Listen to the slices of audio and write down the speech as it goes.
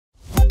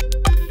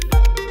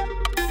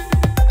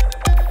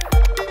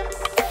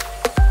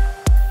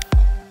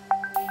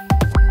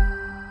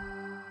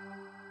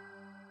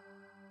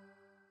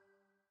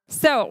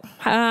From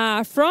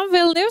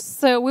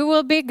Vilnius, we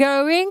will be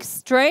going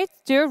straight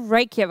to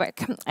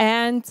Reykjavik.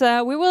 And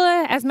we will,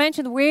 as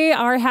mentioned, we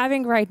are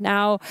having right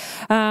now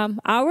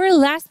our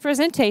last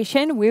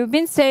presentation. We've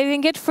been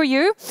saving it for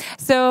you.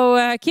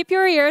 So keep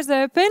your ears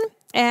open.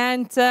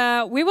 And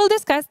we will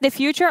discuss the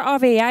future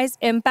of AI's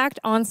impact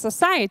on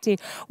society.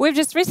 We've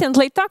just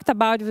recently talked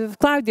about it with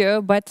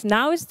Claudio, but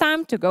now it's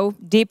time to go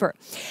deeper.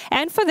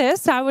 And for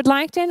this, I would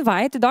like to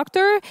invite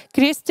Dr.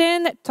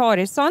 Kristinn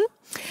Thorisson,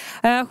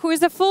 who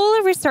is a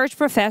full research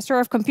professor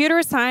of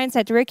computer science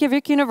at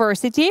Reykjavik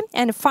University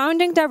and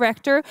founding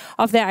director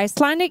of the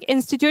Icelandic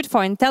Institute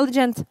for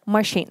Intelligent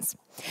Machines.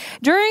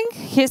 During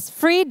his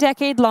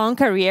 3-decade-long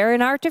career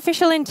in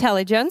artificial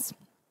intelligence,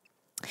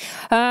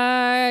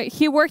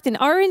 he worked in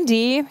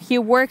R&D, he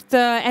worked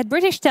at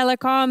British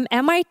Telecom,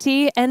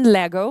 MIT, and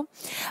Lego,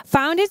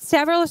 founded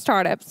several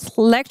startups,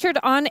 lectured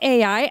on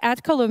AI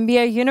at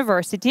Columbia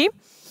University,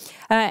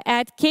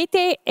 at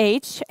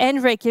KTH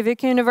and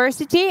Reykjavik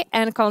University,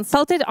 and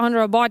consulted on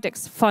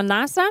robotics for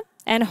NASA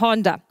and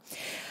Honda,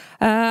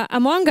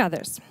 among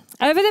others.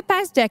 Over the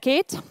past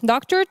decade,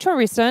 Dr.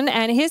 Thorisson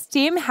and his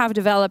team have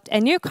developed a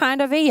new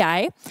kind of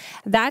AI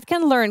that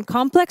can learn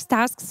complex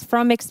tasks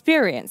from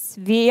experience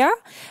via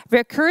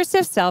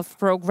recursive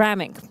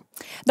self-programming.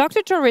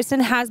 Dr.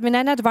 Thorisson has been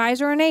an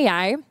advisor on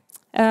AI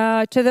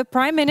to the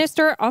Prime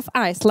Minister of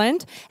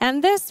Iceland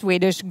and the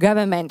Swedish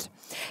government.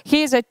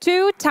 He is a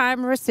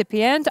 2-time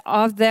recipient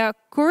of the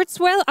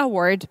Kurzweil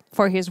Award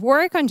for his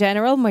work on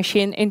general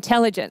machine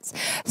intelligence.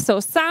 So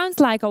sounds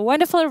like a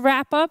wonderful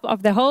wrap-up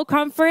of the whole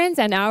conference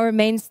and our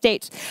main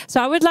stage.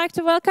 So I would like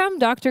to welcome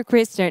Dr.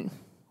 Kristinn.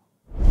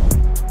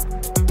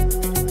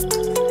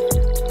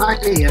 Hi,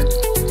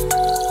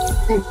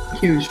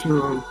 thank you,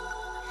 Sharon.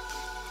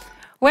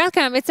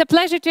 Welcome. It's a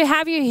pleasure to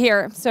have you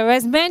here. So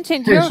as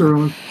mentioned,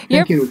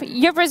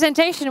 your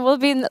presentation will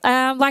be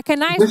like a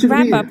nice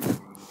wrap-up.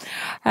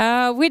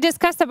 We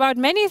discussed about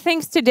many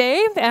things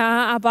today,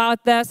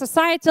 about the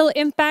societal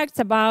impacts,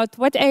 about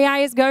what AI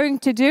is going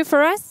to do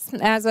for us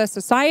as a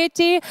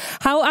society,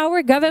 how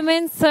our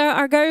governments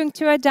are going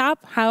to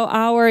adapt, how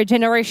our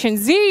Generation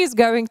Z is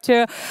going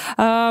to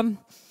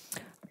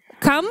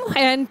come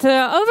and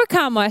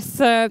overcome us.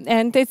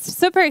 And it's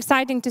super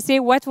exciting to see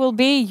what will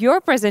be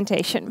your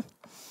presentation.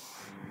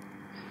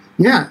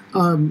 Yeah,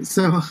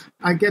 so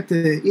I get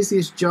the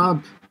easiest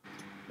job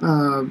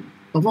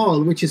of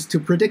all, which is to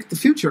predict the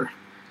future.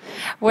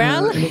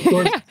 Well,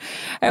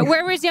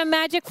 where is your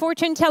magic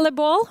fortune teller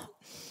ball?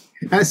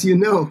 As you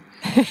know,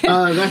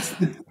 that's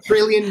the €1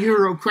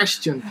 trillion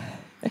question,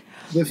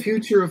 the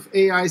future of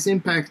AI's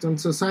impact on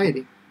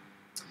society.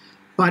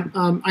 But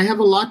I have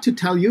a lot to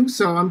tell you,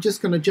 so I'm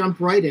just going to jump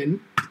right in.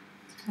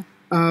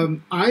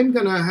 I'm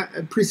going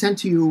to present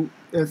to you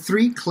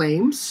 3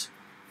 claims.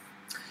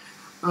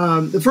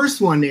 The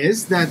first one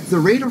is that the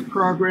rate of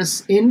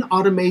progress in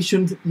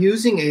automation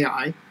using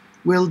AI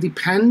will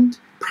depend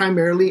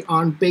primarily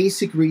on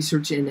basic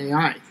research in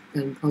AI.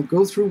 And I'll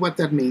go through what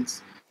that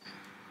means.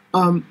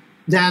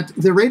 That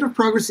the rate of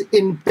progress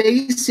in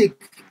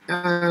basic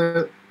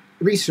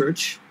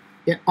research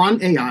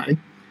on AI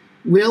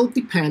will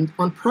depend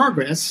on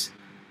progress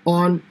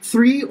on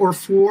 3 or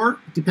 4,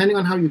 depending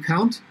on how you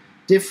count,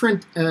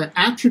 different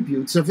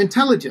attributes of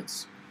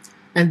intelligence.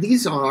 And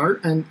these are,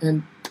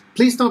 and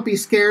please don't be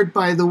scared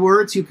by the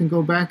words. You can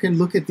go back and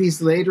look at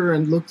these later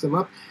and look them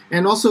up.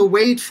 And also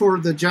wait for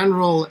the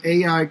general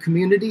AI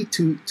community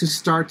to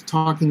start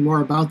talking more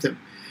about them.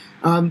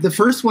 The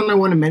first one I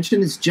want to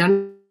mention is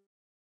general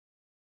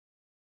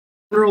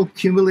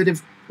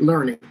cumulative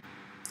learning.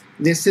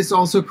 This is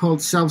also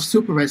called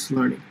self-supervised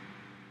learning.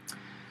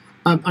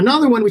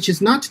 Another one, which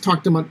is not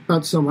talked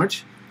about so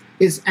much,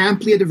 is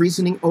ampliative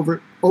reasoning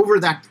over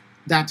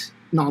that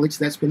knowledge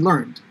that's been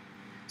learned.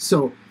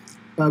 So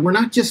we're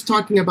not just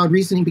talking about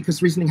reasoning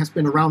because reasoning has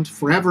been around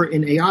forever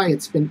in AI.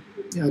 It's been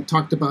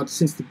talked about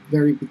since the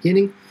very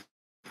beginning.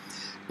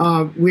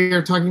 We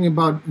are talking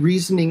about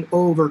reasoning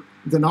over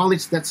the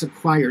knowledge that's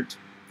acquired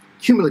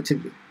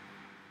cumulatively.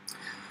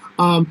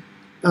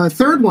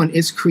 Third one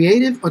is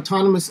creative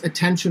autonomous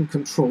attention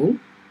control.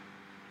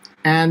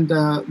 And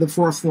the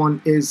fourth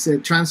one is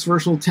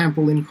transversal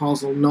temporal and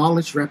causal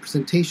knowledge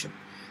representation,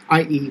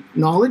 i.e.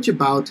 knowledge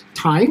about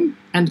time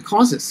and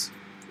causes.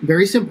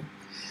 Very simple.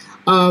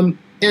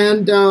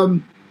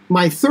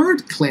 My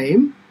third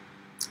claim,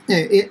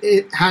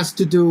 it has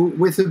to do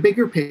with the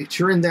bigger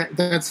picture, and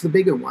that's the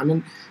bigger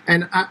one.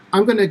 And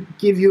I'm going to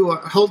give you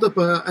hold up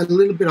a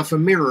little bit of a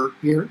mirror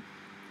here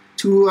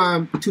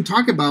to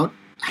talk about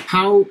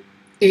how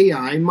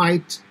AI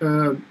might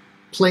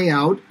play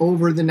out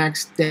over the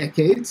next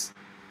decades.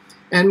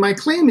 And my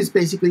claim is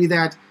basically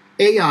that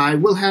AI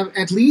will have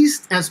at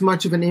least as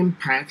much of an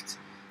impact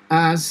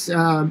as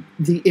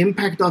the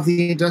impact of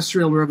the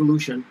Industrial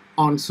Revolution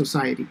on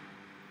society.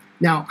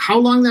 Now, how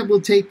long that will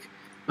take,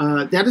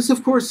 that is,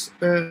 of course,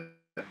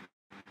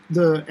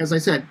 as I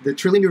said, the €1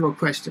 trillion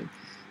question.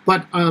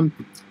 But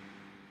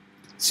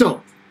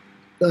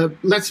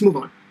let's move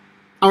on.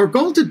 Our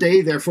goal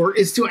today, therefore,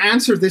 is to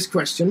answer this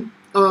question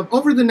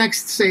over the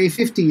next, say,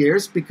 50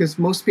 years, because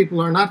most people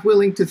are not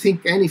willing to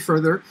think any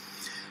further,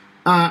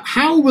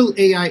 how will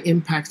AI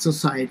impact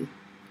society?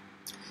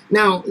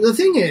 Now, the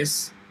thing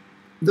is,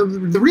 the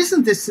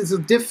reason this is a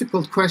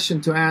difficult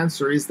question to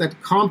answer is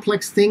that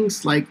complex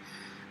things like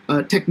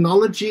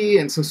technology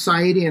and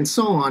society and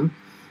so on,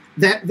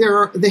 that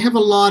they have a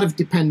lot of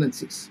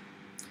dependencies.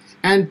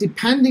 And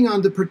depending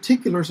on the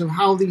particulars of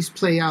how these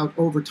play out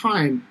over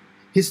time,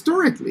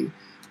 historically,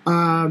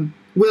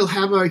 will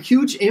have a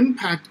huge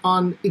impact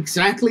on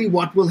exactly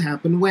what will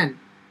happen when.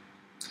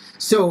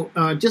 So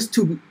just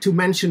to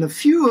mention a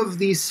few of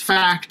these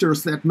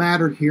factors that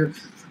matter here: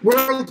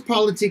 world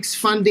politics,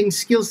 funding,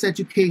 skills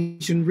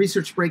education,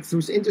 research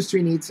breakthroughs,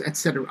 industry needs,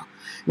 etc.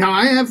 Now,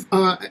 I have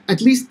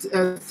at least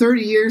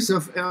 30 years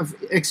of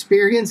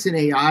experience in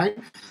AI,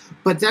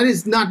 but that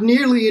is not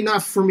nearly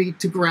enough for me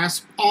to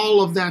grasp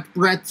all of that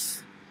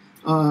breadth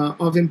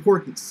of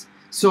importance.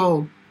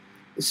 So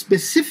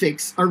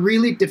specifics are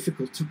really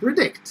difficult to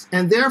predict.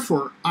 And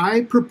therefore,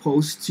 I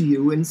propose to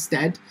you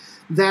instead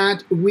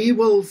that we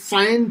will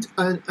find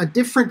a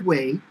different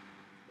way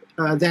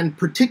than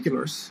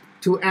particulars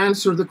to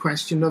answer the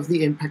question of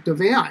the impact of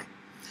AI.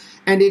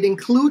 And it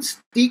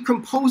includes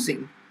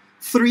decomposing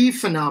 3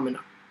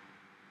 phenomena: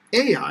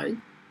 AI,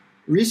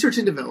 research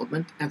and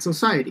development, and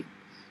society.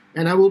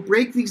 And I will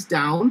break these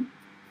down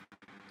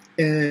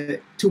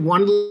to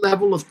one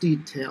level of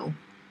detail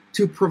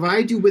to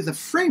provide you with a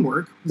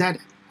framework that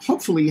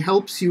hopefully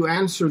helps you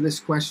answer this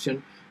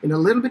question in a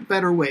little bit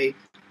better way.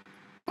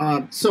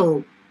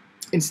 So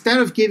instead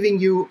of giving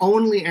you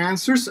only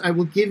answers, I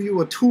will give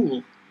you a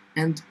tool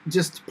and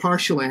just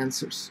partial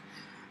answers.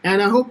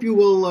 And I hope you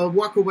will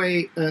walk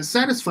away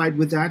satisfied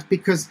with that,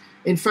 because,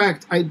 in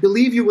fact, I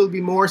believe you will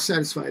be more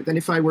satisfied than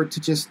if I were to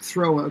just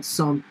throw out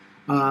some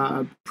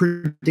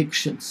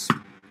predictions.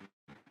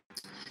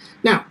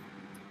 Now,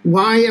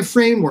 why a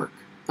framework?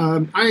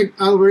 I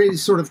already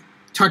sort of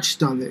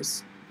touched on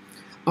this.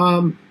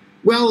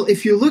 Well,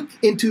 if you look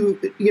into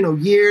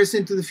years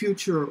into the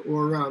future,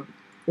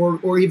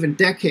 or even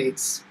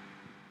decades,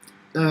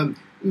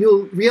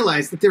 you'll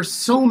realize that there's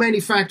so many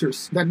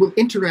factors that will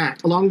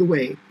interact along the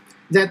way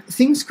that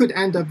things could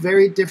end up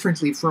very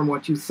differently from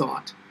what you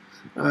thought.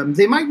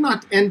 They might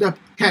not end up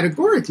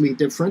categorically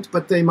different,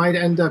 but they might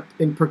end up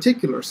in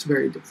particulars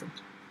very different.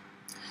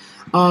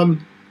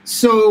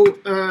 So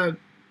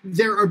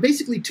there are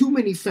basically too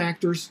many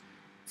factors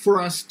for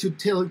us to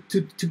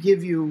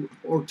give you,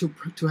 or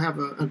to have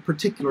a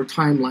particular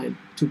timeline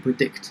to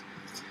predict.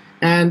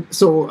 And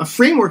so a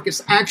framework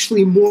is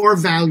actually more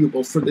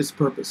valuable for this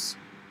purpose.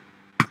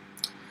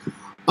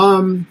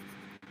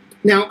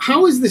 Now,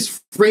 how is this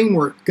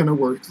framework going to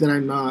work that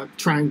I'm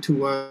trying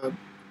to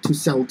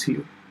sell to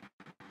you?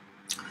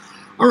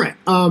 All right.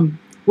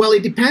 Well,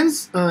 it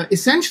depends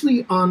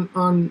essentially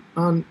on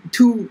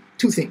two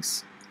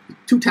things,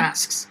 2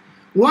 tasks.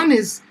 One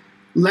is,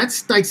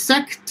 let's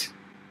dissect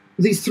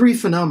these 3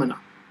 phenomena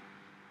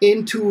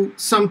into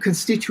some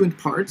constituent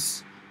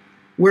parts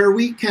where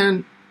we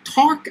can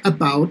talk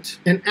about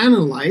and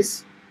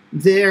analyze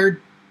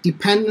their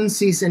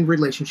dependencies and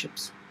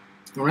relationships.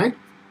 All right?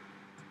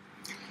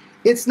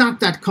 It's not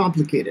that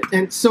complicated.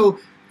 And so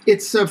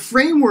it's a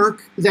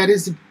framework that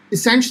is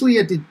essentially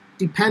a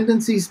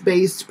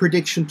dependencies-based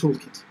prediction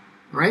toolkit.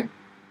 All right?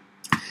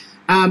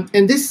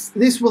 And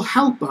this will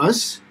help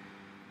us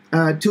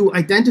to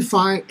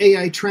identify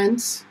AI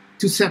trends,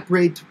 to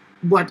separate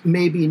what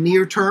may be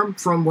near-term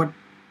from what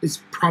is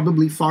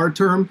probably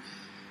far-term,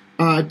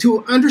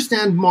 to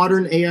understand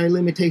modern AI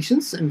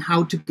limitations and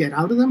how to get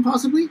out of them,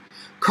 possibly,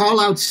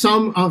 call out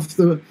some of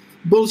the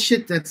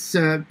bullshit that's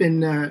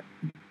been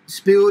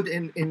spewed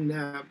in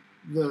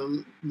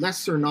the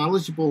lesser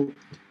knowledgeable,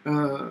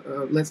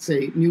 let's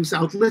say, news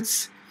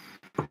outlets.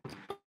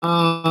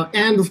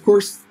 And of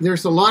course,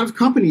 there's a lot of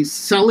companies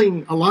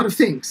selling a lot of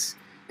things,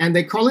 and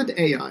they call it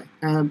AI.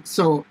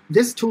 So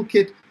this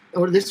toolkit,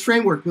 or this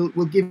framework,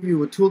 will give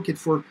you a toolkit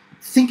for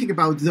thinking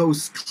about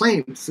those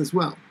claims as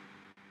well.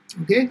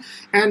 Okay,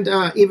 and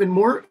even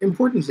more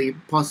importantly,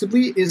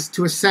 possibly, is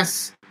to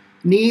assess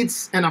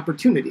needs and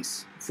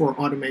opportunities for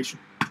automation.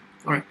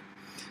 All right,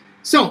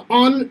 so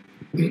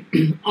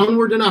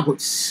onward and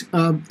upwards.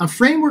 A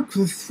framework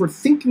for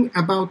thinking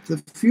about the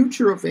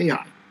future of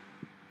AI.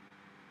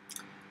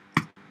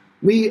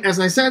 We, as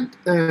I said,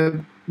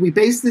 we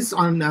base this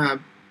on a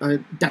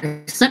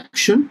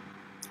dissection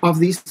of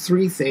these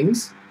 3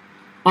 things: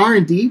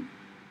 R&D,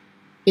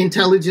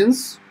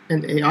 intelligence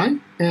and AI,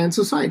 and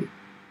society.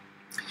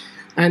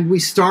 And we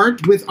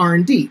start with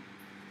R&D.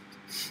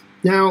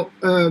 Now,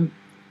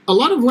 a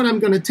lot of what I'm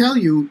going to tell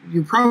you,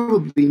 you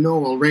probably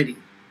know already,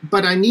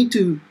 but I need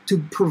to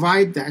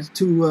provide that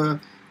to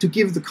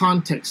give the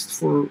context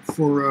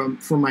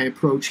for my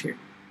approach here.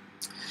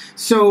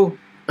 So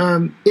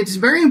it's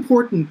very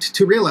important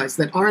to realize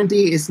that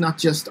R&D is not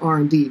just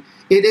R&D.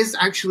 It is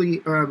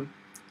actually a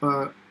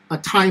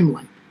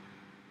timeline.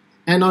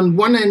 And on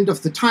one end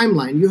of the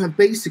timeline, you have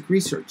basic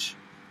research.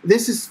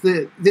 This is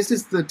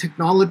the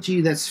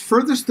technology that's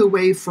furthest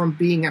away from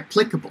being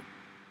applicable.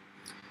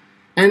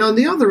 And on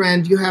the other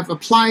end, you have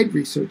applied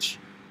research,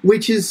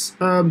 which is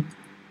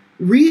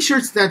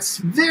research that's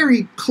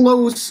very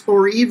close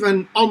or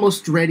even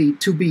almost ready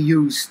to be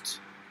used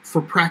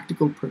for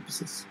practical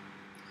purposes.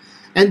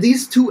 And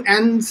these two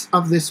ends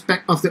of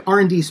the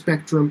R&D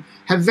spectrum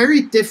have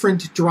very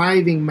different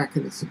driving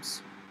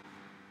mechanisms.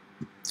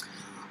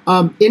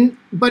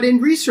 But in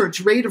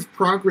research, rate of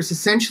progress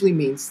essentially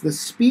means the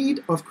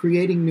speed of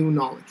creating new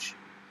knowledge.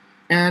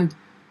 And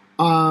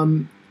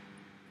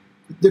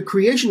the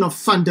creation of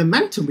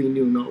fundamentally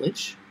new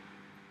knowledge,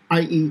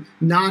 i.e.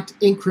 not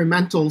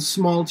incremental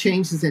small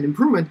changes and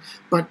improvements,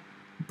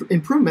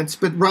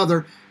 but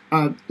rather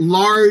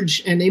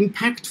large and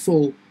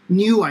impactful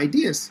new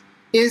ideas,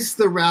 is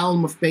the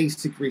realm of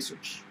basic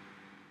research.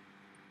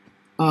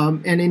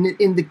 And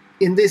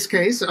in this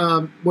case,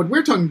 what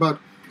we're talking about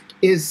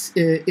is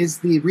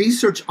the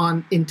research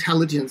on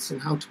intelligence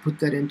and how to put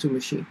that into a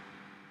machine.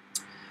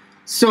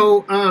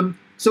 So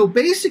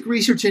basic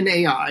research in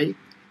AI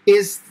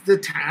is the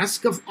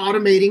task of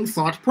automating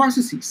thought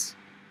processes.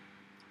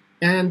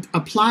 And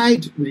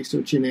applied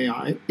research in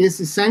AI is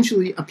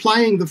essentially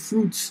applying the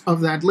fruits of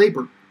that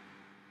labor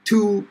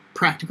to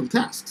practical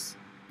tasks.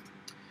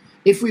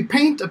 If we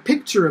paint a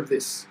picture of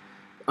this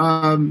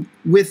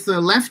with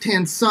the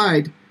left-hand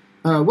side,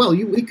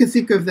 we could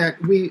think of that.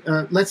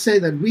 Let's say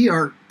that we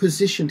are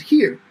positioned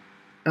here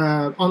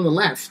on the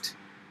left.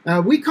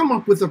 We come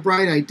up with a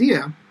bright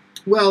idea.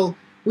 Well,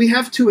 we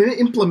have to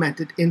implement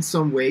it in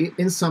some way,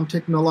 in some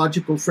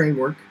technological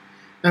framework,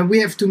 and we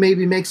have to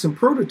maybe make some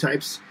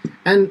prototypes.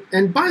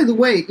 And by the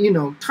way,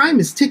 time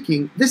is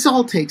ticking. This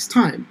all takes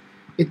time.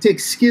 It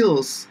takes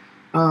skills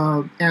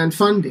and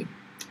funding.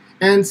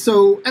 And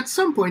so at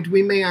some point,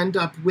 we may end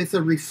up with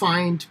a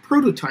refined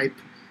prototype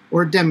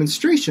or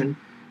demonstration,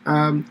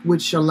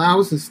 which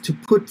allows us to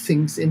put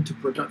things into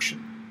production.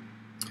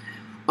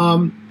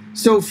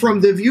 So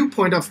from the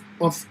viewpoint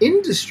of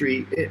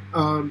industry,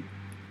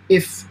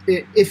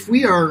 if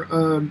we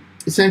are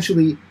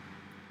essentially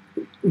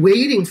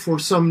waiting for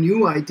some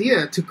new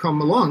idea to come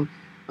along,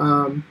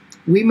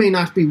 we may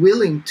not be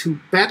willing to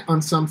bet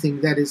on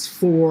something that is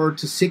 4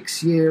 to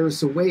 6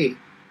 years away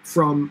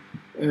from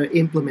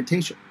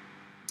implementation.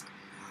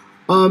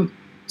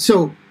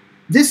 So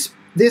this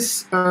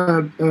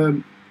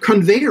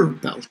conveyor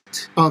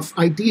belt of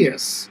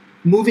ideas,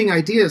 moving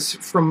ideas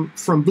from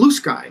blue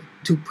sky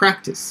to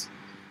practice,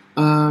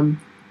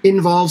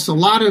 involves a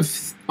lot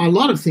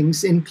of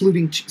things,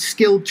 including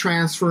skill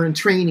transfer and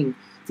training,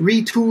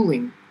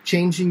 retooling,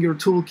 changing your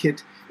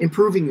toolkit,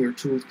 improving your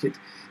toolkit,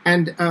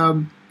 and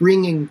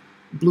bringing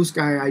blue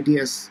sky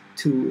ideas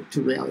to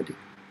reality.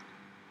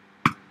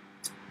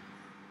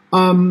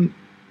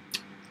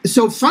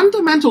 So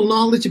fundamental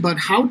knowledge about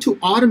how to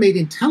automate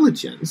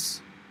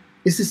intelligence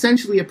is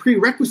essentially a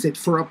prerequisite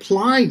for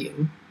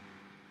applying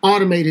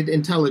automated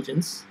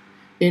intelligence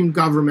in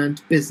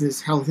government,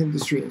 business, health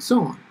industry, and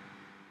so on.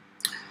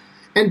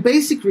 And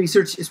basic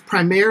research is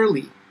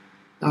primarily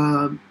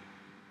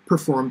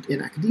performed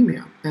in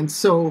academia. And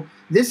so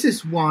this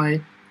is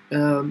why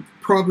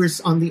progress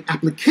on the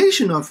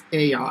application of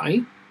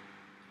AI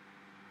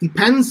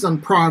depends on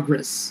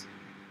progress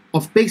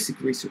of basic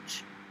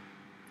research.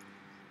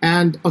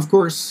 And of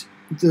course,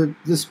 the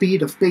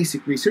speed of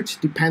basic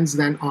research depends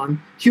then on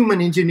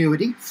human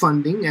ingenuity,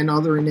 funding, and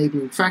other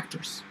enabling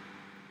factors.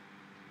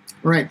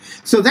 All right,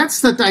 so that's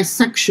the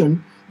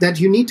dissection that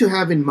you need to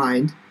have in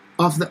mind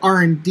of the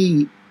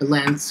R&D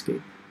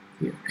landscape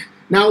here.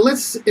 Now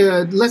let's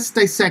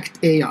dissect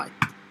AI.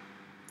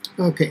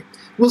 Okay,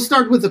 we'll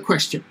start with the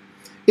question: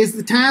 is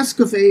the task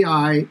of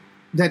AI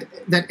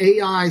that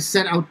AI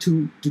set out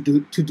to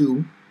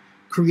do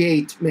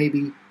create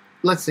maybe,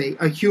 let's say,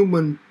 a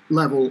human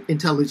level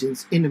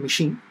intelligence in a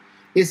machine?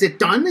 Is it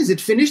done? Is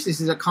it finished?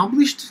 Is it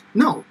accomplished?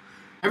 No,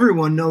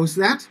 everyone knows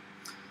that.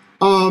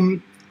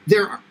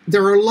 There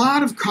are a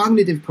lot of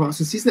cognitive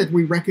processes that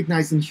we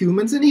recognize in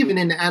humans and even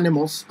in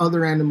animals,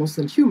 other animals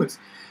than humans,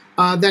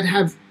 that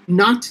have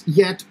not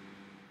yet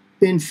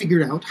been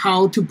figured out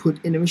how to put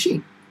in a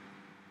machine.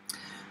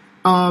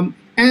 But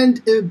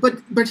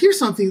here's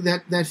something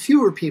that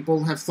fewer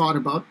people have thought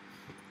about.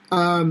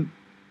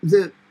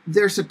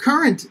 There's a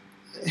current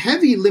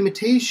heavy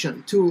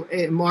limitation to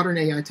modern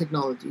AI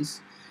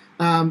technologies.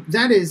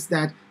 That is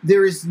that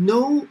there is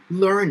no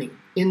learning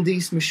in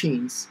these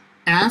machines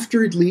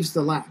after it leaves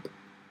the lab.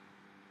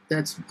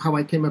 That's how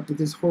I came up with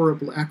this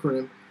horrible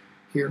acronym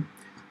here.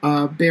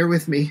 Bear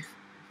with me.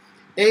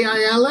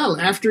 AILL,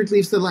 after it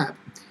leaves the lab.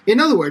 In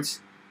other words,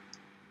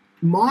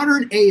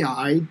 modern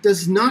AI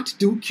does not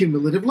do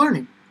cumulative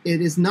learning. It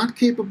is not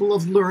capable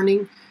of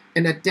learning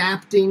and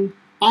adapting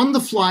on the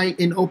fly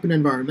in open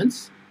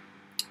environments.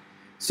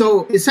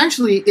 So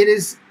essentially, it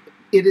is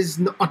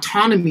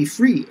autonomy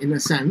free in a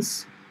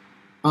sense.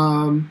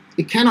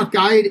 It cannot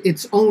guide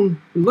its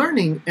own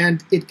learning,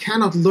 and it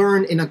cannot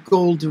learn in a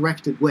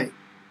goal-directed way.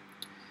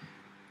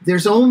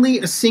 There's only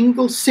a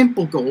single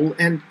simple goal,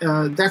 and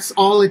that's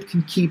all it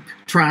can keep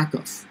track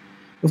of.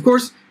 Of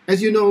course,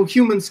 as you know,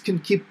 humans can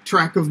keep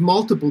track of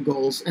multiple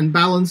goals and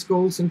balance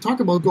goals and talk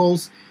about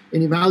goals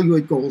and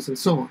evaluate goals and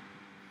so on.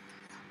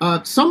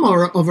 Some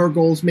of our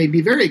goals may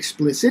be very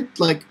explicit,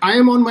 like I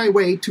am on my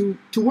way to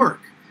work.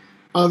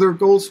 Other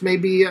goals may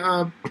be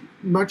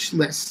much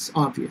less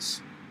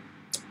obvious,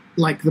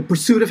 like the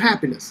pursuit of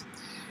happiness.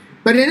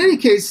 But in any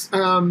case,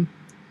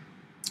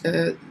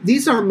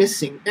 these are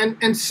missing,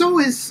 and so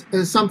is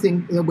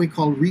something that we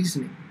call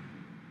reasoning.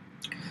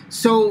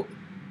 So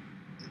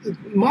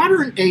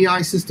modern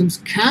AI systems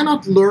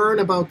cannot learn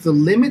about the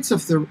limits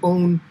of their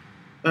own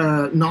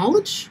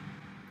knowledge,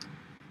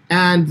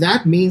 and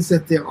that means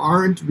that there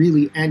aren't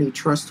really any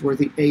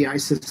trustworthy AI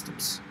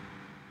systems.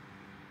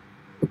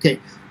 Okay,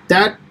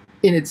 that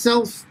in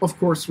itself, of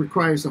course,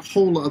 requires a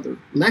whole other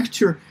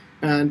lecture,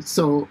 and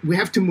so we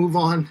have to move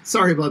on.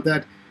 Sorry about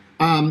that.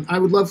 I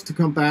would love to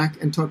come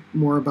back and talk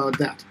more about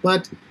that,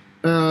 but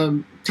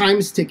time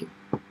is ticking.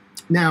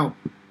 Now,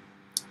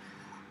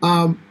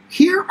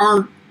 here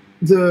are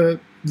the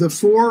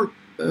four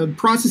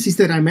processes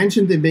that I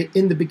mentioned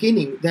in the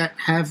beginning that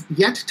have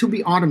yet to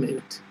be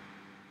automated.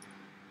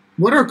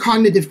 What are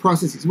cognitive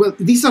processes? Well,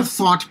 these are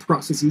thought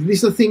processes.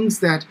 These are things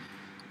that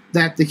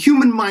the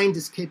human mind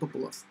is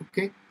capable of,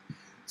 okay?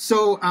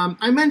 So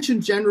I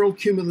mentioned general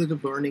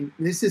cumulative learning.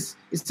 This is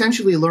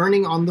essentially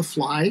learning on the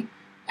fly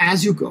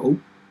as you go.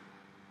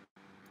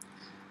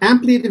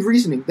 Ampliative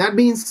reasoning, that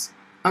means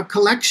a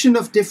collection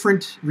of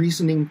different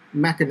reasoning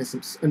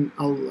mechanisms, and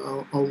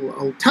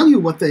I'll tell you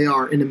what they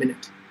are in a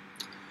minute.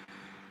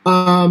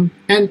 And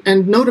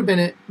nota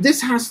bene,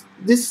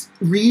 this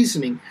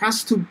reasoning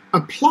has to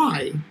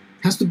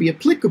be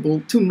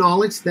applicable to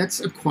knowledge that's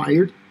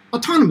acquired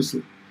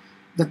autonomously,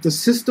 that the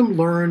system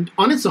learned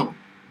on its own,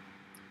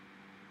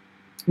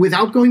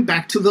 without going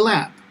back to the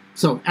lab.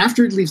 So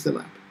after it leaves the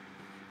lab.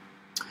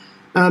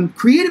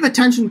 Creative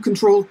attention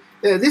control,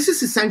 this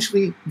is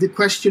essentially the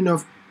question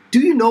of, do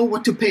you know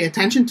what to pay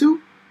attention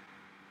to?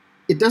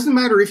 It doesn't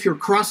matter if you're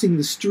crossing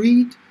the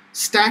street,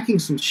 stacking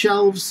some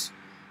shelves,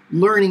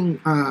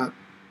 learning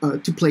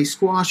to play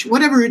squash,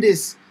 whatever it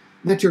is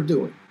that you're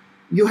doing.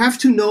 You have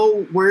to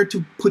know where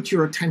to put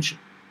your attention.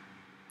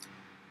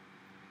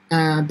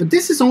 But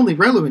this is only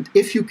relevant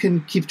if you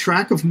can keep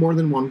track of more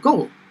than one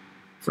goal,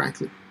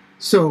 frankly.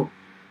 So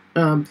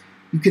you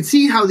can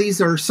see how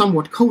these are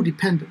somewhat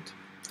codependent.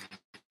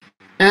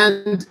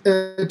 And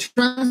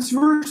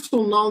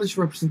transversal knowledge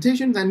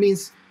representation, that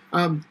means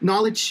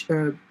knowledge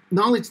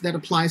that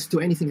applies to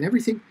anything and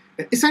everything.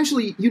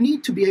 Essentially, you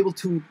need to be able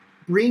to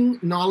bring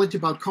knowledge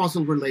about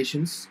causal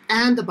relations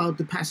and about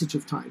the passage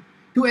of time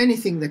to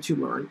anything that you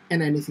learn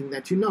and anything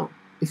that you know.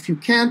 If you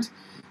can't,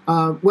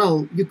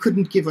 well, you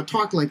couldn't give a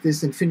talk like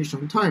this and finish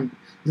on time.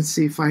 Let's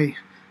see if I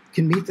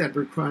can meet that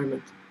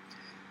requirement.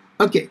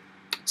 Okay,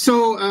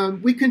 so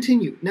we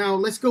continue. Now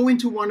let's go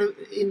into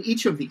in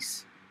each of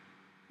these.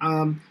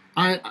 I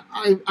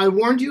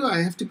warned you,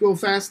 I have to go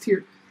fast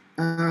here,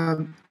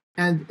 and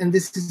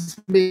this is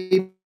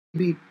maybe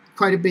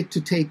quite a bit to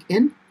take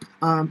in,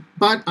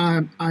 but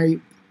I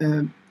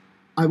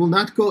will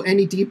not go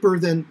any deeper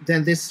than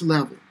this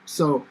level.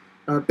 So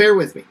bear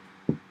with me.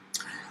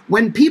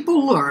 When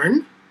people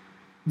learn,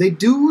 they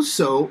do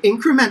so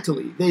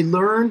incrementally. They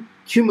learn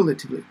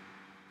cumulatively,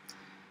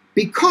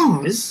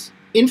 because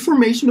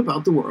information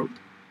about the world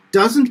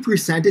doesn't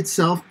present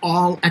itself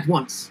all at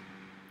once.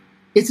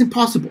 It's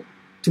impossible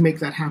to make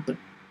that happen.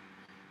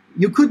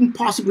 You couldn't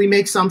possibly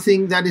make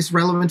something that is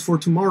relevant for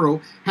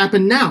tomorrow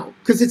happen now,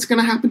 because it's going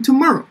to happen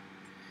tomorrow.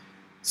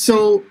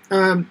 So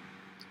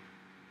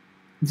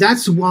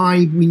that's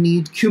why we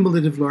need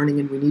cumulative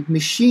learning, and we need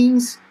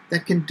machines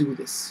that can do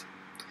this.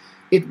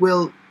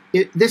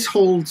 This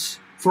holds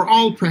for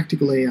all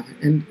practical AI.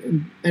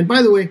 And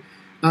by the way,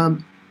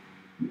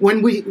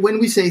 when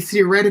we say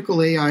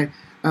theoretical AI,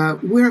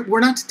 we don't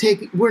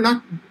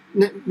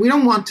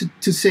want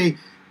to say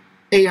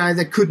AI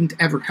that couldn't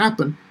ever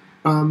happen.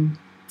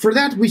 For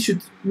that, we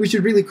should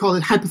really call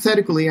it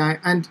hypothetical AI.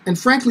 And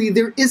frankly,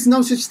 there is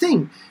no such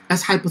thing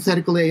as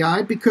hypothetical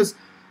AI, because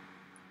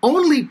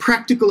only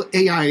practical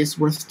AI is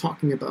worth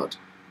talking about.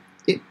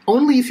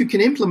 Only if you can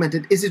implement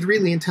it is it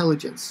really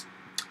intelligence.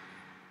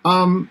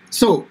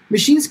 So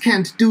machines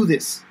can't do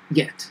this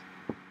yet.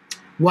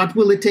 What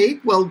will it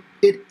take? Well,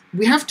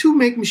 we have to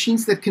make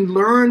machines that can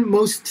learn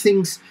most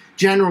things,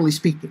 generally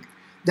speaking.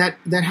 That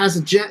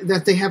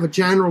they have a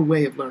general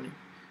way of learning.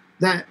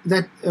 That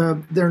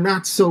they're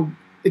not so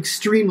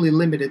extremely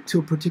limited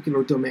to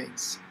particular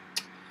domains.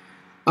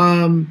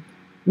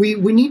 We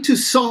need to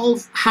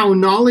solve how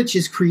knowledge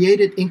is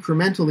created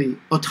incrementally,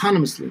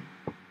 autonomously.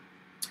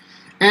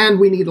 And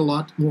we need a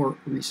lot more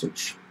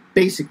research,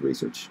 basic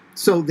research.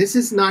 So this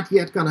is not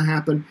yet going to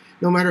happen,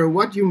 no matter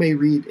what you may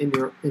read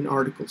in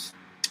articles.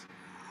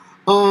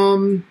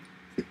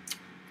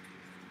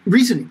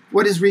 Reasoning.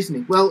 What is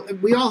reasoning? Well,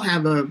 we all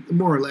have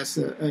more or less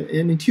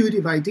an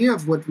intuitive idea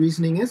of what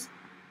reasoning is.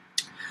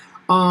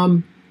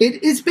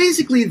 It is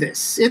basically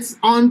this. It's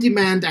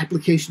on-demand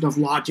application of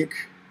logic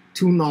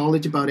to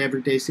knowledge about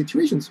everyday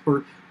situations,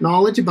 or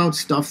knowledge about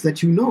stuff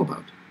that you know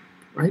about,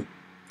 right?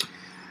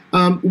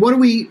 What do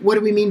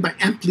we mean by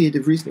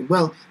ampliative reasoning?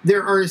 Well,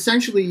 there are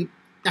essentially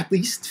at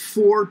least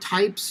 4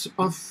 types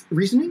of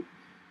reasoning.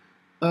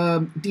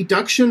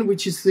 deduction,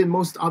 which is the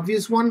most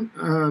obvious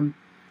one,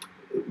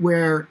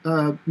 where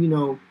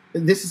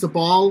this is a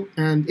ball,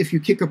 and if you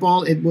kick a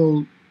ball, it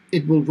will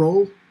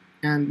roll.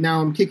 And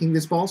now I'm kicking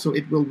this ball, so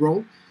it will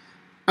roll.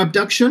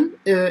 Abduction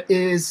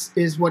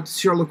is what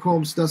Sherlock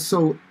Holmes does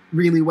so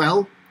really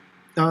well.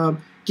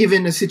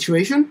 Given a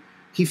situation,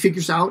 he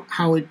figures out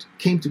how it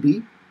came to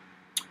be.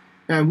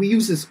 We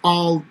use this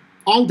all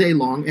day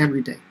long,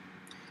 every day.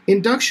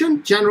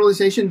 Induction,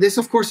 generalization. This,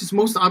 of course, is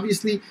most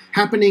obviously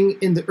happening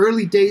in the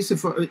early days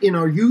of in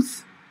our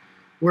youth,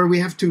 where we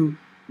have to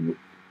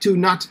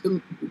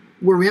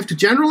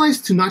generalize,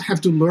 to not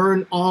have to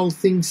learn all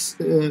things,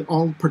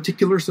 all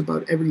particulars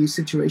about every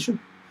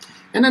situation.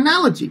 And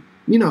analogy,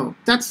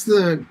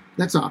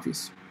 that's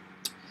obvious.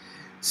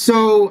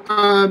 So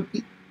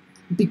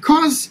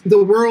because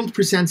the world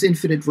presents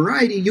infinite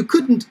variety, you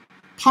couldn't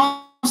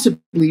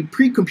possibly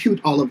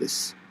pre-compute all of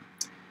this.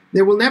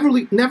 There will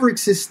never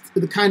exist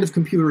the kind of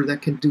computer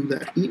that can do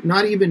that,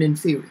 not even in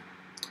theory.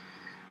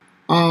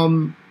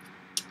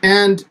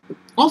 And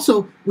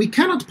also, we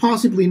cannot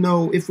possibly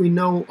know if we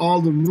know all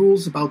the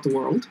rules about the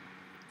world,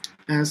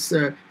 as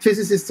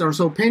physicists are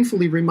so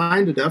painfully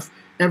reminded of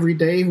every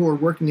day who are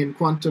working in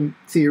quantum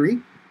theory.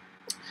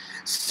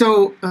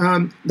 So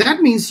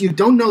that means you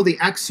don't know the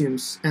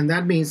axioms, and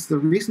that means the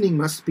reasoning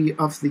must be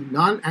of the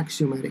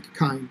non-axiomatic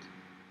kind.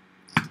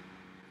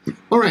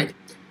 All right.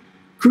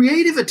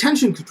 Creative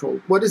attention control,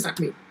 what does that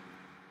mean?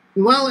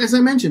 Well, as I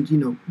mentioned,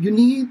 you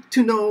need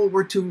to know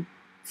where to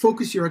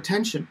focus your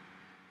attention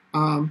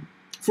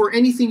for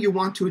anything you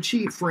want to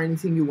achieve, for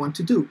anything you want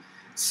to do.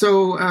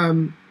 So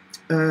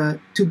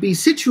to be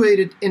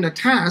situated in a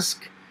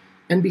task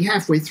and be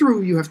halfway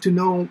through, you have to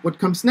know what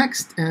comes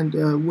next and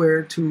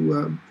where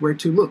to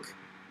look,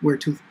 what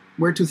to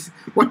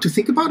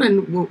think about,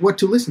 and what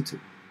to listen to.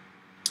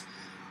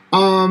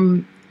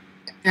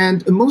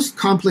 And most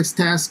complex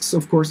tasks,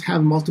 of course,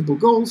 have multiple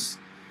goals.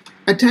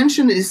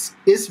 Attention is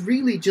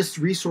really just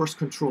resource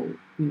control.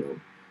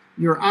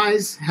 Your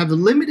eyes have a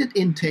limited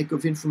intake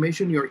of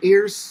information, your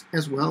ears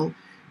as well.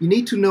 You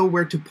need to know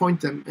where to point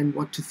them and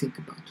what to think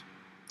about.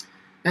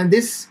 And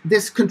this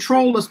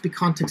control must be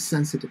context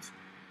sensitive,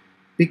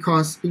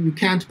 because you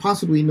can't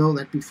possibly know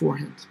that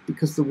beforehand,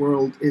 because the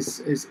world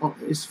is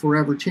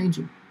forever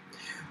changing.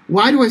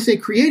 Why do I say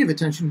creative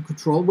attention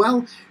control?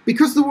 Well,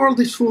 because the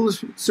world is full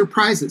of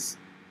surprises.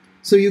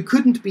 So you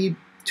couldn't be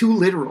too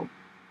literal.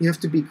 You have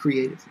to be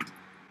creative.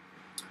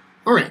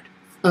 All right,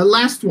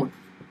 last one.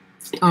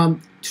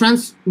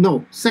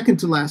 Second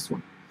to last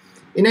one.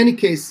 In any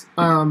case,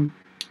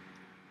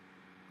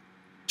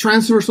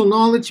 transversal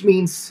knowledge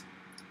means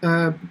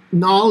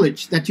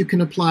knowledge that you can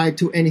apply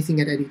to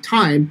anything at any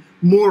time,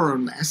 more or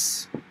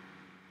less.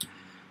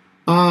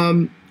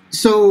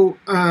 So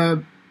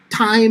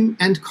time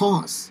and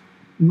cause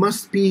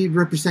must be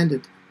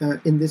represented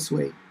in this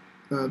way,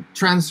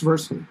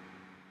 transversely.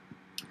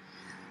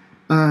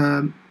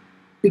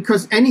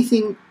 Because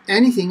anything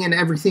and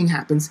everything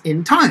happens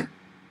in time.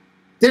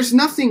 There's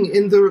nothing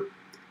in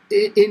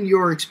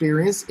your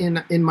experience,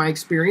 in my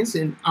experience,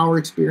 in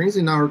our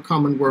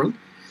common world,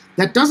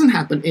 that doesn't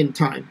happen in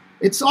time.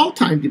 It's all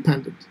time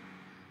dependent.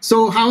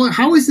 So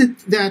how is it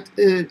that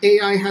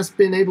AI has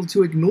been able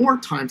to ignore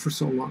time for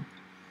so long?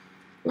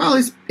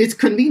 Well, it's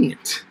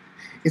convenient.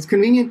 It's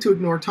convenient to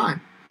ignore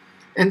time.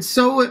 And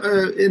so,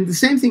 and the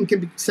same thing can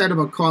be said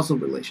about causal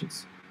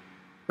relations.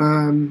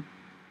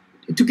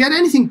 To get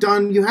anything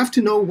done, you have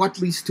to know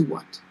what leads to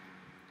what.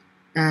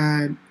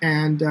 And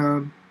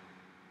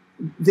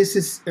this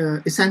is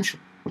essential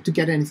to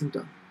get anything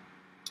done,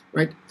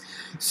 right?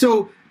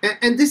 So,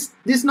 and this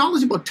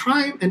knowledge about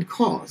time and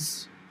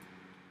cause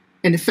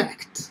and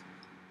effect,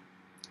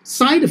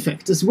 side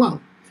effect as well,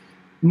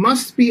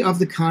 must be of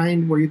the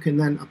kind where you can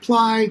then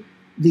apply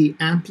the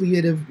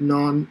ampliative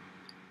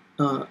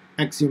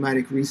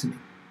non-axiomatic reasoning,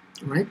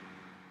 right?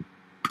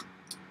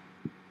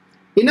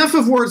 Enough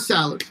of word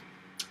salad.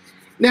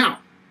 Now,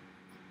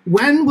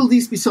 when will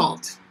these be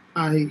solved?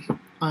 I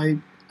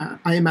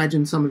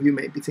imagine some of you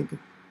may be thinking,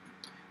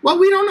 well,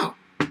 we don't know.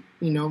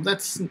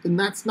 That's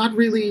not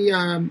really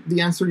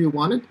the answer you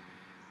wanted,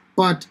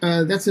 but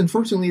that's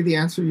unfortunately the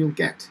answer you'll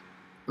get.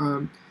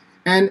 And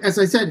as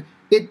I said,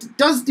 it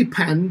does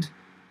depend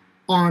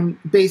on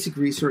basic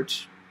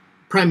research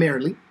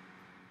primarily.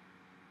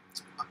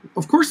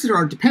 Of course, there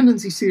are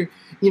dependencies here,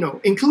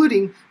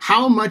 including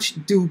how much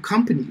do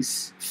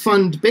companies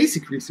fund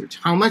basic research?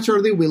 How much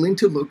are they willing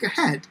to look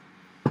ahead?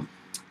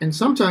 And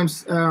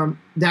sometimes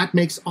that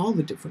makes all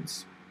the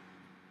difference.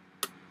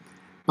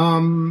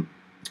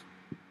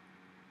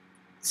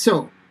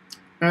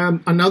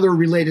 Another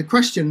related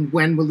question,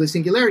 when will the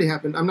singularity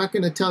happen? I'm not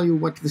going to tell you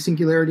what the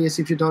singularity is.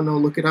 If you don't know,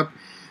 look it up.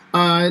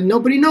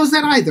 Nobody knows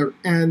that either.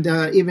 And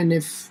even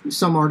if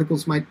some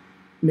articles might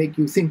make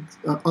you think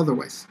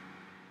otherwise.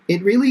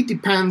 It really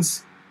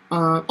depends.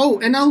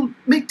 And I'll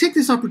take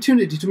this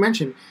opportunity to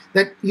mention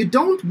that you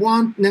don't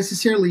want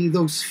necessarily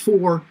those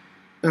four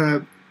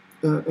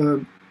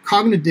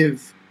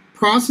cognitive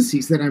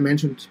processes that I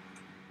mentioned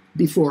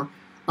before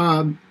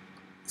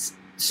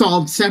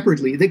solved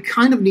separately. They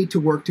kind of need to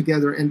work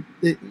together, and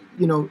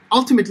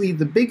ultimately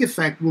the big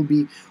effect will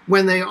be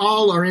when they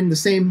all are in the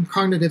same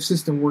cognitive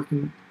system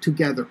working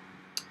together.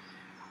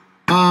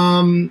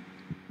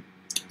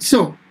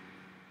 So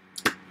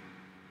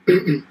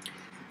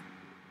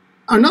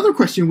another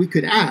question we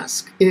could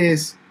ask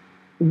is,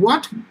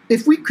 what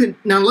if we could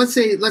now,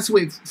 let's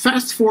wait,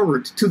 fast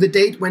forward to the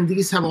date when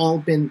these have all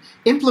been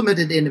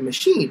implemented in a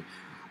machine.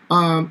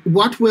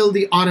 What will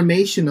the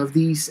automation of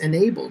these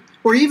enable,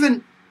 or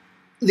even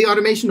the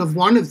automation of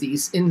one of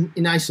these in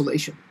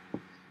isolation?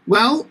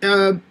 Well,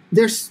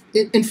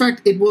 in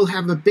fact, it will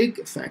have a big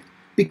effect,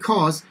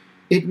 because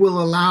it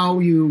will allow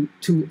you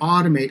to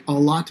automate a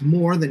lot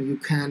more than you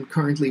can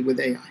currently with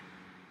AI.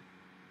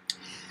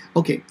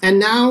 Okay, and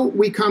now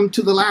we come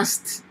to the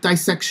last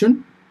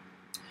dissection.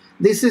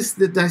 This is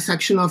the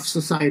dissection of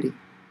society.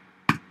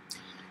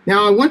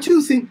 Now, I want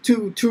you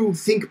to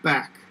think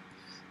back.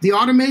 The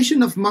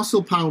automation of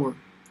muscle power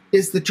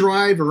is the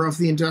driver of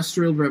the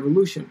Industrial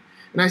Revolution.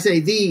 And I say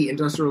the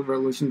Industrial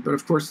Revolution, but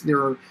of course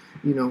there are,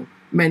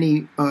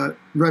 many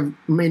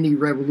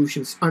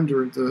revolutions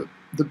under the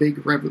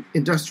big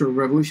Industrial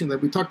Revolution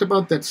that we talked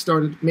about that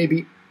started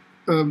maybe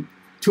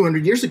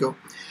 200 years ago.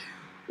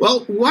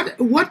 Well, what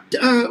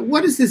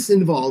does this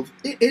involve?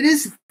 It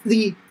is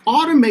the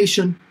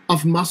automation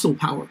of muscle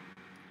power.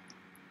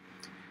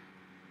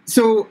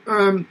 So,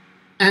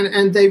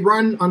 and they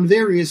run on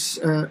various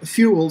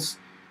fuels,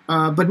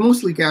 but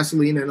mostly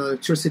gasoline and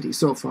electricity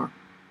so far.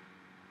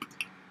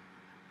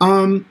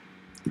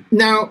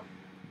 Now,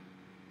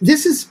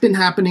 this has been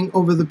happening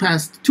over the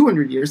past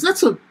 200 years.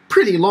 That's a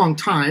pretty long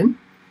time.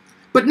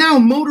 But now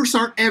motors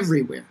are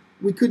everywhere.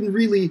 We couldn't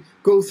really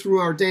go through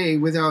our day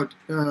without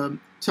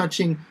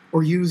touching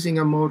or using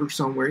a motor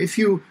somewhere. If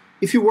you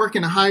work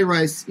in a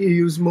high-rise, you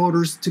use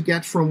motors to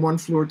get from one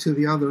floor to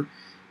the other,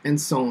 and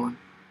so on.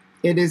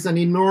 It is an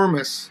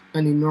enormous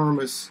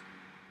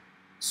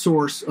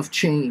source of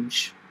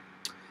change.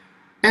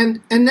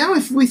 And now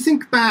if we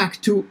think back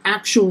to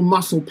actual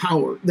muscle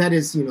power, that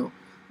is,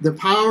 the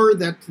power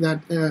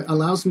that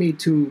allows me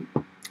to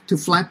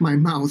flap my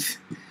mouth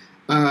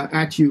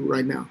at you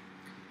right now.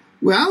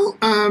 Well,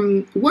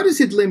 what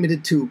is it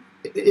limited to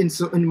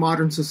in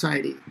modern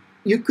society?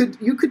 You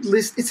could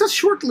list, it's a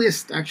short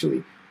list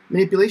actually.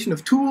 Manipulation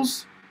of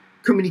tools,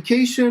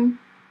 communication,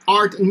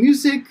 art and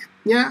music,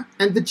 yeah,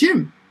 and the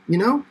gym,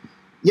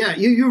 Yeah,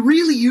 you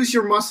really use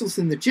your muscles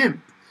in the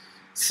gym.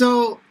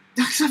 So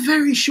that's a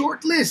very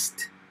short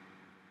list.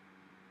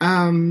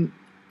 And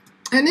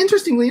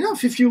interestingly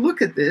enough, if you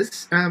look at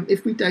this,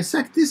 if we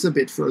dissect this a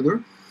bit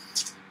further,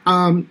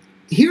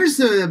 here's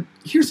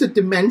a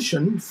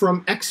dimension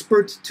from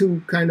expert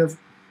to kind of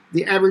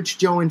the average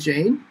Joe and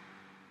Jane.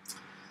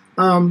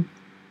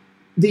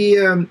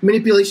 The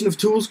manipulation of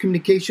tools,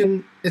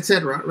 communication,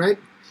 etc. Right?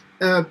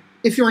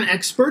 If you're an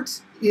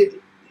expert,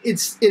 it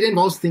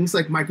involves things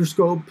like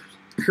microscope,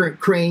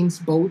 cranes,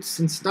 boats,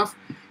 and stuff.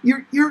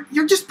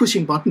 You're just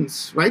pushing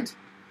buttons, right?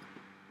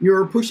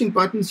 You're pushing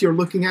buttons. You're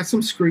looking at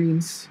some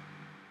screens,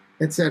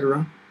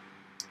 etc.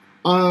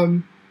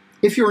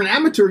 If you're an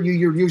amateur,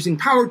 you're using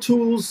power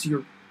tools.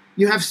 You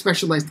have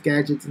specialized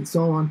gadgets and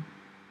so on.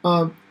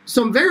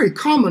 Some very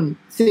common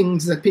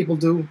things that people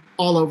do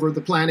all over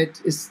the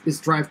planet is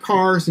drive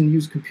cars and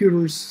use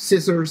computers,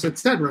 scissors,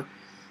 etc.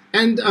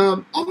 And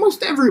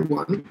almost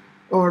everyone,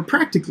 or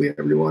practically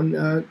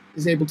everyone,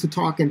 is able to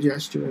talk and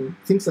gesture and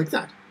things like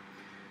that.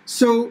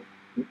 So,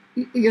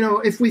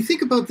 if we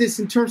think about this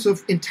in terms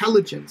of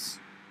intelligence,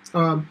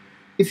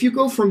 if you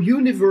go from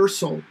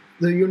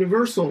the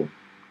universal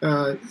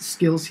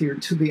skills here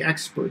to the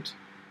expert,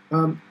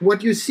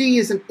 what you see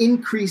is an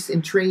increase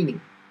in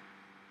training.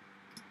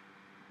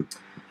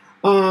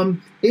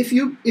 If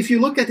you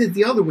look at it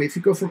the other way, if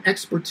you go from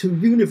expert to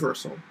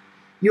universal,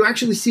 you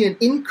actually see an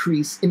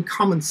increase in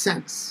common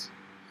sense,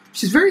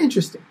 which is very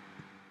interesting.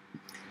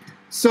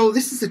 So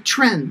this is a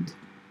trend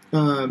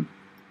and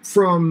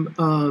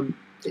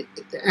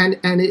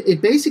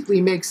it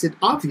basically makes it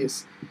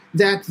obvious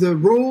that the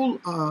role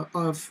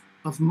of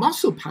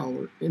muscle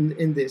power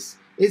in this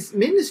is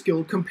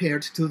minuscule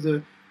compared to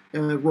the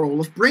role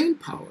of brain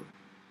power.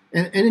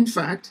 And in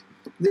fact,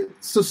 the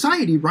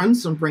society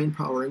runs on brain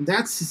power, and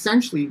that's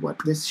essentially what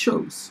this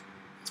shows.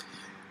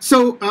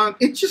 So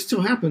it just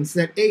so happens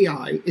that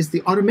AI is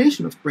the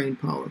automation of brain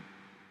power.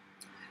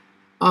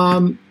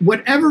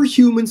 Whatever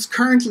humans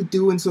currently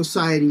do in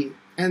society,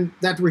 and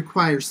that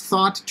requires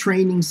thought,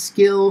 training,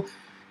 skill,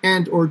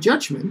 and or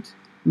judgment,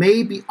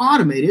 may be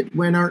automated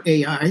when our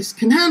AIs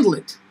can handle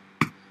it.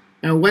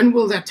 Now, when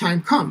will that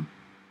time come?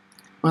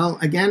 Well,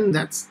 again,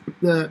 that's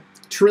the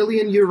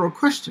trillion-euro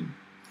question.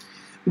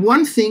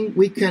 One thing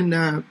we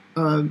can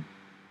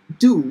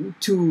do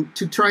to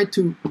try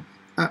to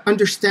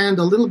understand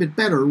a little bit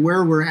better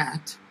where we're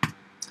at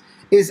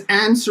is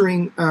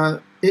analyzing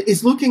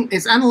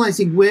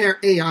where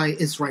AI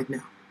is right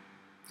now.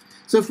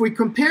 So if we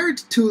compare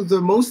it to the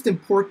most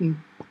important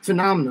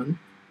phenomenon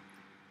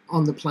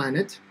on the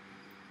planet,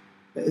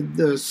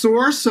 the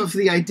source of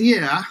the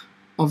idea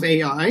of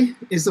AI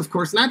is, of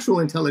course, natural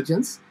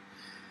intelligence.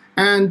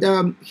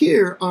 And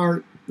here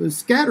are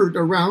scattered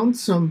around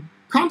some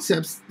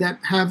concepts that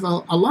have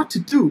a lot to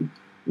do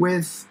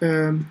with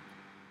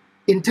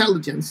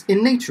intelligence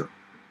in nature,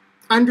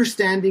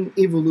 understanding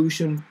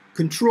evolution,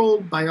 control,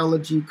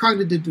 biology,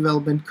 cognitive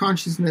development,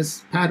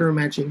 consciousness, pattern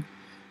matching.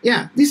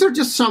 Yeah, these are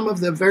just some of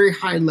the very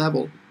high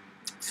level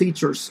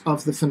features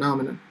of the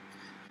phenomenon.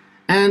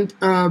 And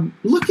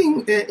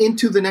looking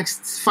into the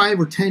next 5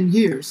 or 10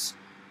 years,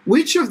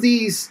 which of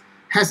these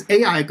has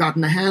AI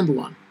gotten a handle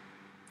on?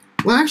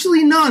 Well,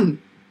 actually none,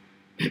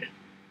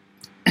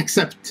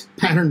 except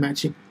pattern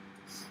matching.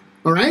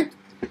 All right?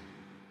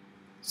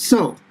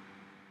 So,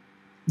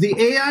 the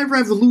AI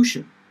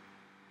revolution,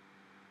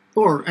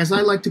 or as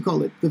I like to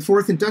call it, the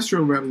fourth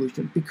industrial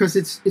revolution, because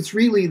it's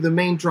really the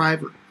main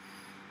driver,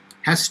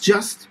 has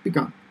just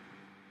begun.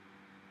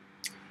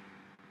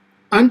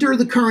 Under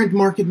the current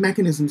market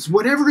mechanisms,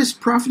 whatever is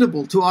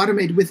profitable to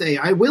automate with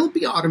AI will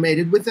be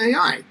automated with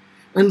AI,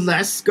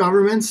 unless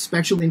governments,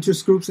 special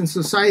interest groups, and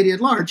society at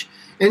large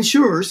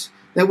ensures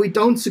that we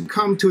don't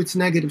succumb to its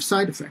negative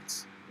side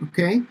effects.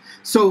 Okay?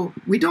 So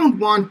we don't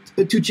want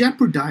to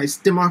jeopardize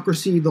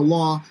democracy, the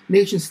law,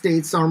 nation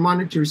states, our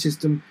monetary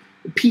system,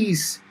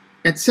 peace,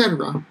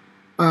 etc.,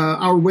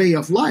 our way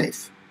of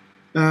life.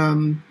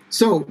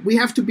 So we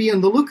have to be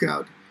on the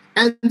lookout.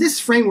 And this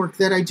framework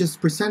that I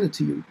just presented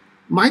to you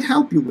might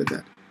help you with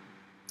that.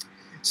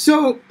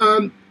 So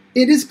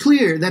it is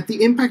clear that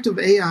the impact of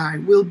AI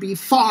will be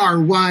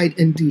far, wide,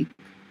 and deep.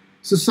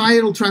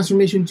 Societal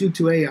transformation due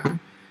to AI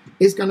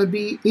is going to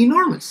be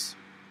enormous.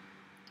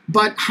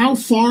 But how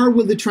far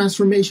will the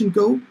transformation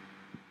go?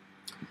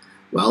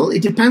 Well,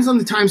 it depends on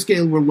the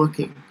timescale we're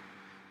looking.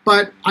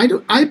 But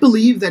I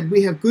believe that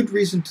we have good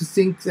reason to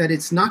think that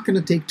it's not going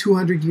to take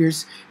 200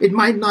 years. It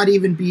might not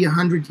even be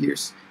 100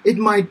 years. It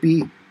might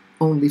be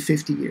only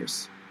 50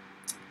 years.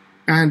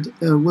 And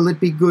will it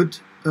be good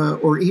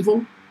or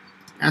evil?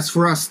 As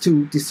for us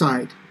to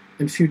decide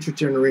and future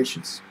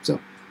generations. So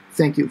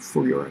thank you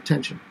for your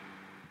attention.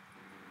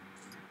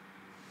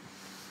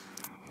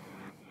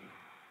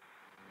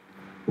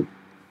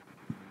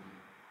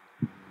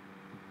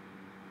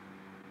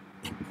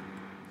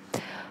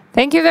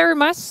 Thank you very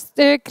much,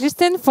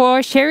 Kristinn,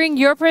 for sharing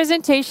your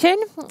presentation.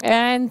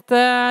 And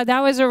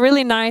that was a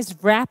really nice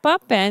wrap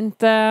up and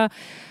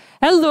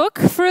a look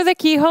through the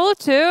keyhole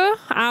to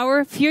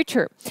our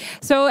future.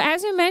 So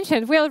as you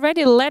mentioned, we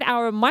already let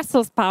our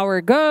muscles power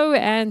go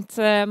and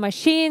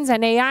machines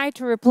and AI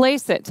to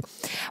replace it.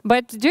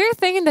 But do you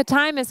think the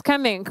time is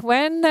coming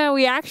when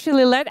we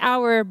actually let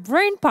our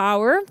brain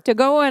power to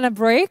go on a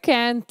break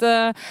and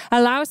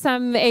allow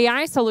some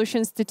AI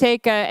solutions to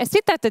take a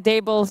seat at the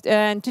table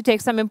and to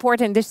take some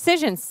important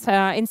decisions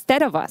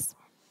instead of us?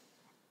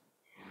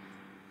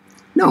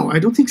 No, I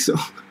don't think so.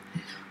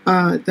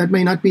 That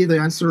may not be the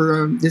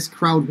answer this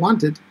crowd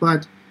wanted,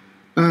 but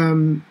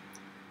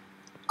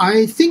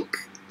I think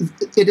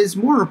it is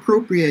more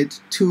appropriate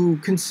to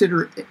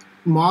consider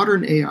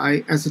modern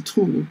AI as a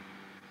tool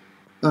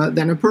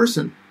than a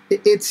person.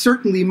 It's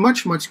certainly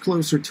much, much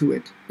closer to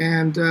it.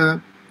 And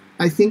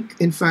I think,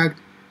 in fact,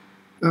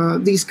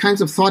 these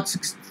kinds of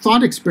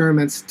thought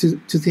experiments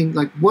to think,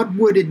 like, what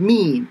would it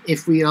mean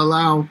if we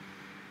allow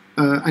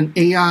an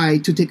AI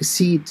to take a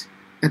seat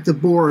at the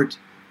board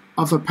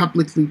of a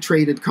publicly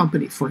traded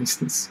company, for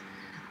instance.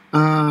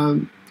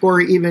 Or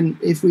even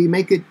if we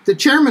make it the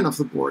chairman of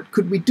the board,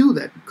 could we do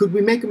that? Could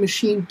we make a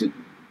machine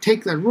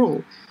take that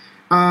role?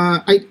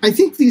 I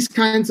think these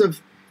kinds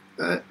of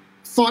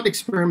thought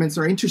experiments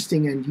are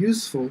interesting and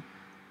useful,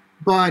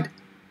 but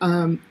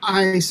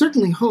I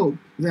certainly hope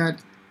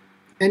that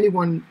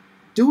anyone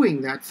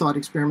doing that thought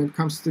experiment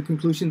comes to the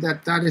conclusion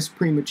that that is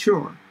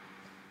premature.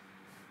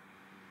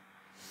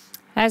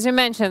 As you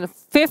mentioned,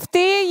 50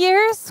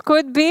 years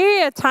could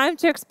be a time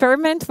to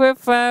experiment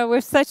with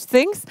such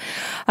things,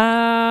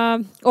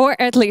 or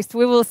at least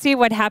we will see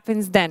what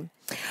happens then.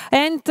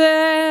 And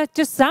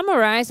to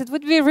summarize, it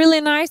would be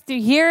really nice to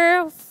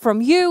hear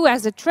from you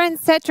as a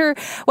trendsetter,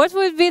 what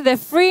would be the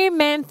 3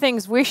 main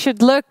things we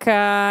should look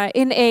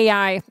in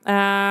AI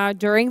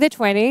during the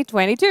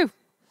 2022?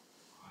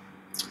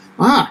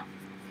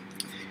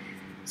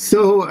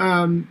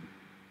 So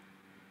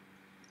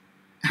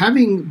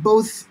having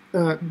both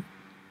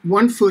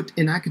one foot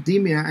in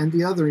academia and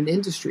the other in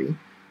industry,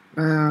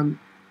 I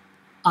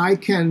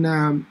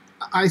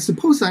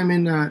suppose I'm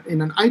in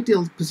an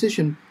ideal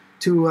position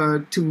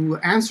to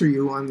answer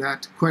you on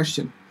that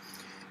question.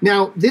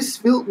 Now,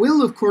 this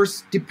will of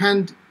course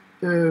depend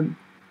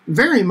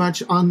very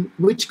much on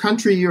which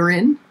country you're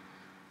in,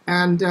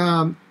 and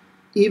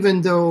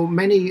even though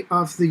many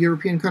of the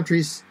European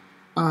countries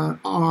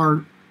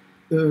are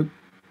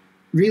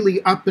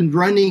really up and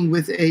running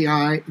with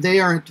AI, they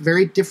are at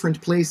very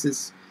different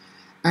places.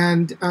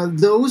 And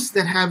those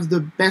that have the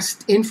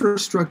best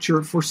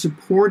infrastructure for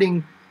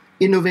supporting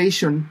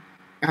innovation,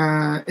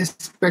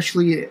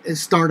 especially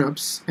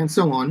startups and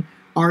so on,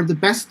 are the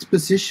best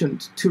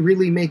positioned to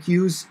really make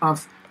use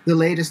of the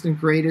latest and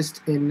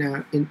greatest in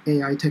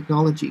AI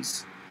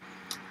technologies.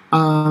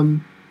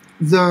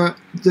 The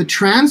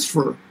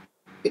transfer,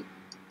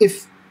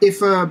 if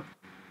if a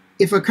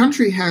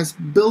country has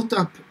built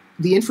up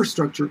the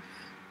infrastructure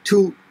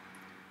to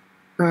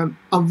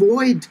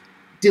avoid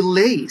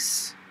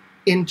delays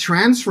in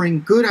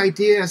transferring good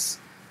ideas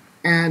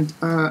and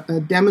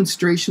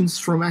demonstrations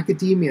from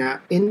academia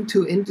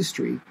into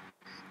industry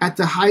at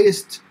the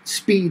highest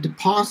speed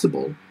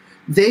possible,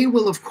 they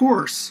will, of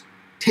course,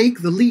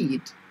 take the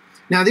lead.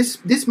 Now,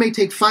 this may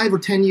take 5 or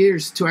 10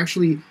 years to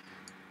actually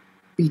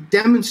be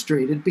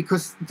demonstrated,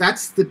 because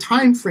that's the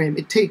time frame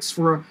it takes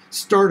for a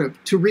startup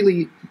to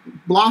really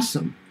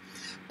blossom.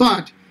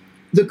 But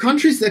the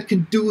countries that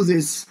can do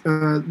this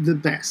the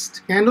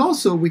best, and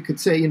also we could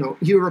say,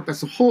 Europe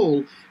as a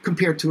whole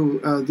compared to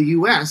the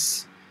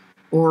US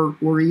or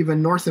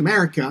even North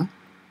America,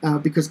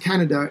 because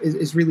Canada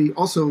is really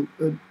also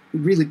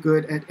really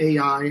good at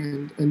AI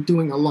and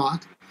doing a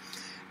lot.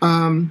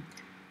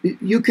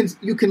 You can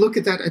look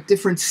at that at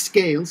different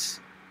scales.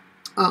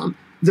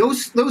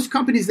 Those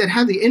companies that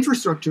have the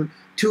infrastructure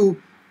to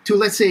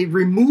let's say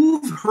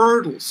remove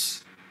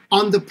hurdles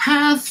on the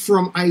path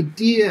from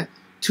idea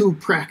to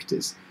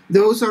practice,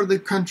 those are the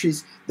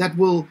countries that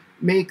will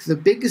make the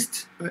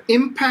biggest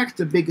impact,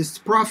 the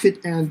biggest profit,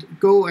 and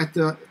go at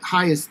the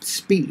highest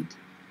speed.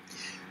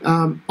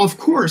 Of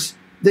course,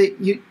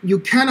 you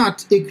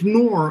cannot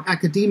ignore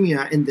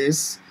academia in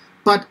this,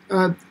 but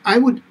I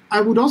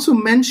would also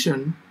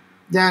mention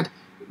that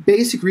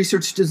basic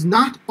research does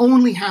not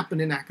only happen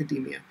in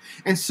academia.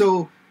 And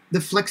so the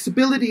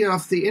flexibility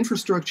of the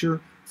infrastructure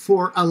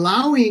for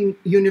allowing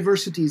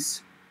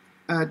universities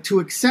to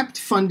accept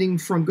funding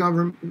from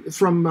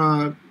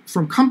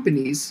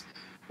companies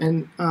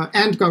and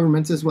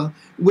governments as well,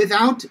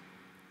 without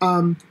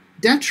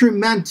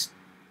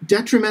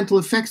detrimental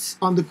effects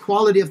on the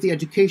quality of the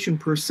education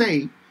per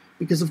se,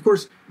 because of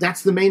course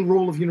that's the main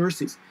role of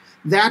universities.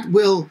 That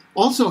will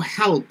also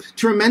help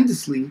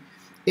tremendously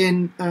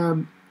in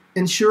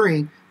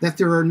ensuring that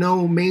there are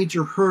no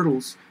major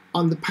hurdles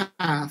on the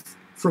path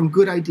from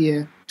good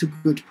idea to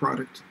good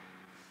product.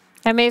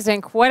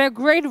 Amazing. What a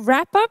great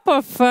wrap-up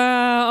of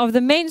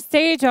the main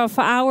stage of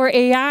our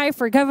AI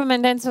for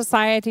government and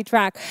society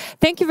track.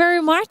 Thank you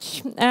very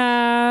much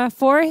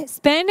for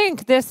spending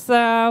this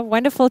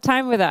wonderful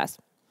time with us.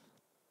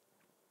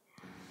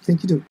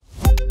 Thank you, too.